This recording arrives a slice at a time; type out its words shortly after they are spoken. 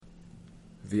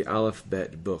The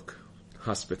Aleph-Bet book.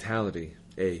 Hospitality.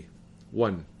 A.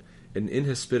 1. An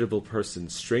inhospitable person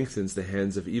strengthens the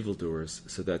hands of evildoers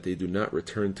so that they do not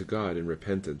return to God in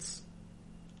repentance.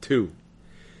 2.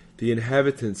 The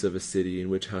inhabitants of a city in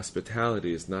which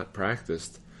hospitality is not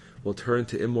practiced will turn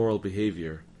to immoral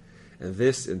behavior, and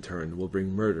this, in turn, will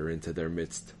bring murder into their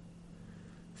midst.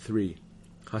 3.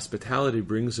 Hospitality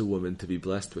brings a woman to be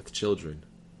blessed with children.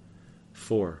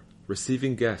 4.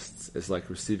 Receiving guests is like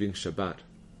receiving Shabbat.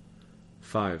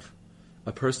 5.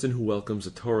 A person who welcomes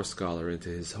a Torah scholar into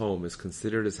his home is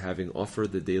considered as having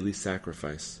offered the daily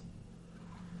sacrifice.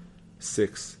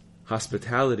 6.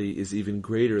 Hospitality is even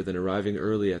greater than arriving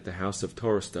early at the house of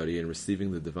Torah study and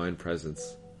receiving the divine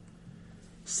presence.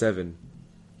 7.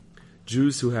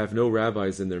 Jews who have no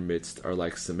rabbis in their midst are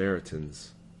like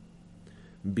Samaritans.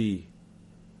 B.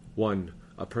 1.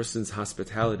 A person's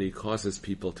hospitality causes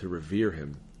people to revere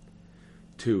him.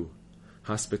 2.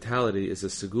 Hospitality is a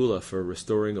segula for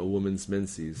restoring a woman's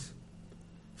menses.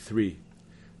 3.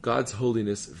 God's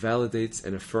holiness validates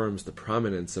and affirms the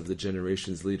prominence of the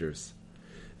generation's leaders.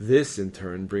 This, in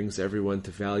turn, brings everyone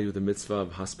to value the mitzvah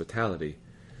of hospitality,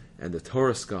 and the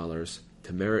Torah scholars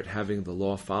to merit having the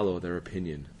law follow their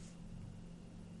opinion.